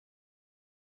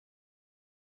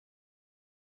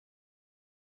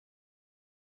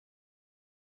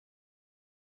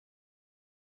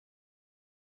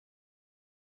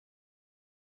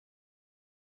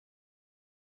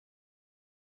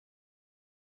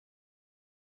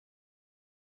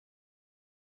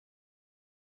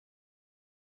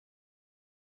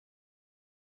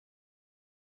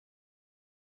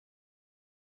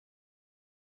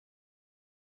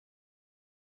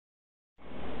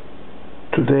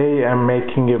Today I'm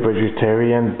making a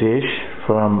vegetarian dish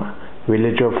from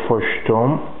village of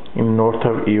Foshtom in north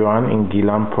of Iran in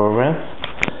Gilan province.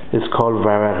 It's called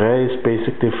Varaghe. It's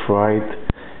basically fried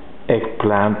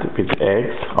eggplant with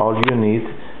eggs. All you need is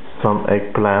some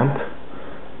eggplant,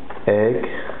 egg,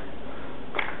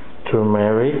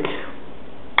 turmeric,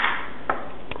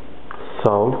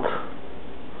 salt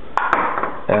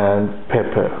and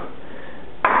pepper.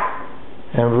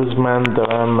 امروز من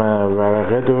دارم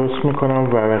ورقه درست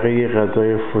میکنم. ورقه یه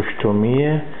غذای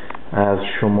فشتمیه از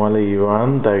شمال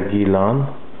ایران در گیلان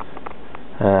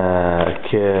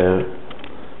که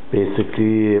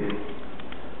بیسیکلی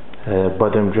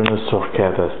بادمجون سرخ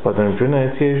کرده است. بادمجون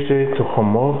احتیاج دارید، تخم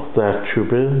مرغ،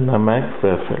 زردچوبه، نمک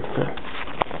و فلفل.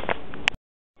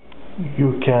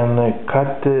 You can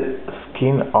cut the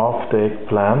skin off the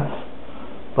eggplants,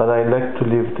 but I like to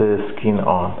leave the skin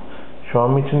on. شما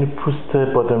میتونید پوست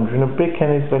بادمجون رو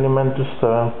بکنید ولی من دوست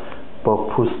دارم با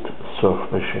پوست سرخ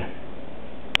بشه.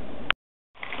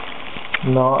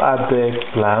 Now add the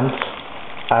eggplant,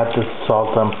 add the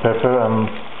salt and pepper and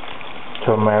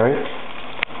turmeric.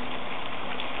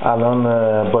 الان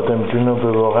بادمجون رو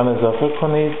به روغن اضافه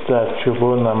کنید، زردچوبه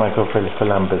و نمک و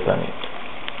فلفل هم بزنید.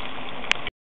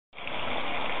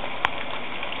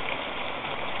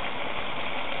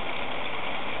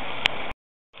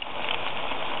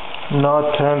 Now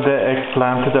turn the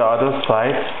eggplant to the other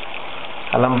side.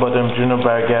 الان بادمجون رو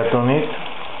برگردونید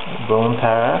به اون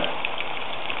طرف.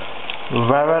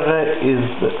 Varaghe is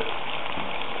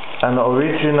an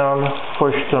original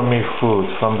Foshtomi food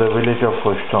from the village of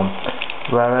Foshtom.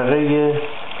 ورقه یه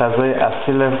غذای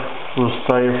اصیل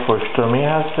روستای فشتمی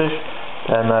هستش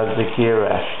در نزدیکی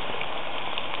رشت.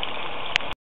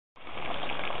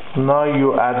 Now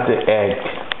you add the egg.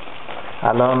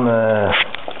 الان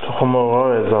تخم مرغ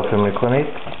رو اضافه میکنید.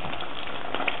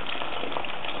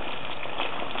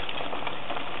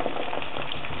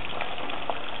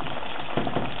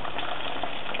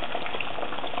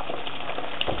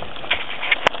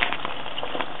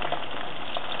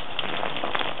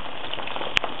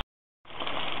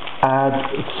 Add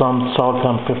some salt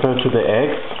and pepper to the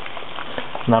eggs.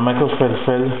 نمک و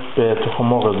فلفل به تخم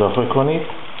مرغ اضافه کنید.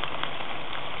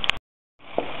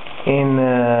 In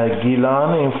Gilan,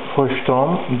 in Foshtom,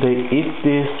 they eat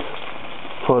this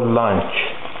for lunch,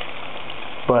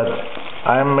 but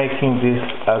I'm making this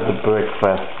as a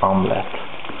breakfast omelette.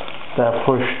 در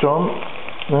فشتم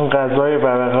این غذای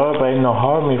ورقه رو برای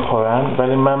نهار میخورن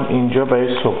ولی من اینجا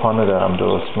برای صبحانه دارم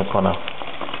درست میکنم.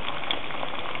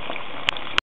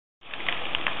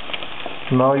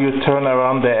 Now you turn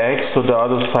around the egg so the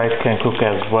other side can cook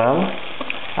as well.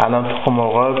 الان تخم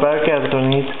مرغ رو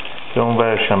برگردونید که اون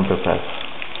برش هم بپز.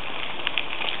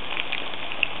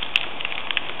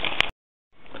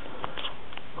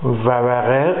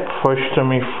 Varaghe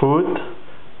Foshtomi food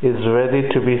is ready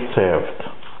to be served.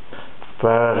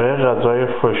 ورقه غذای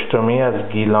فشتمی از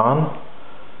گیلان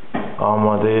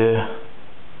آماده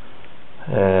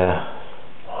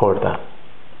خوردن.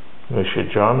 نوش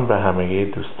جان به همگی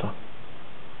دوستان.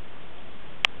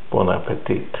 Bon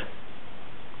appétit.